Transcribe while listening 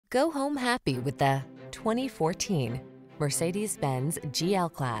Go home happy with the 2014 Mercedes-Benz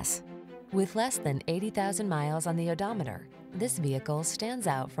GL-Class. With less than 80,000 miles on the odometer, this vehicle stands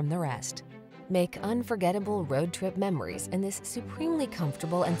out from the rest. Make unforgettable road trip memories in this supremely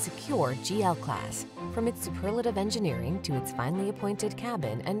comfortable and secure GL-Class. From its superlative engineering to its finely appointed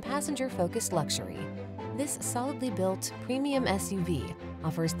cabin and passenger-focused luxury, this solidly built premium SUV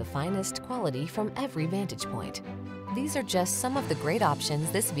offers the finest quality from every vantage point. These are just some of the great options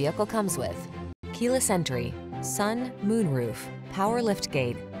this vehicle comes with: keyless entry, sun, moonroof, power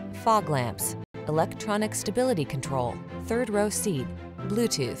liftgate, fog lamps, electronic stability control, third row seat,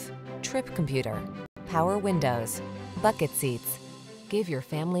 Bluetooth, trip computer, power windows, bucket seats. Give your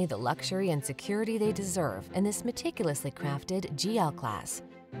family the luxury and security they deserve in this meticulously crafted GL-Class.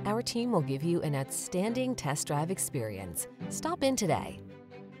 Our team will give you an outstanding test drive experience. Stop in today.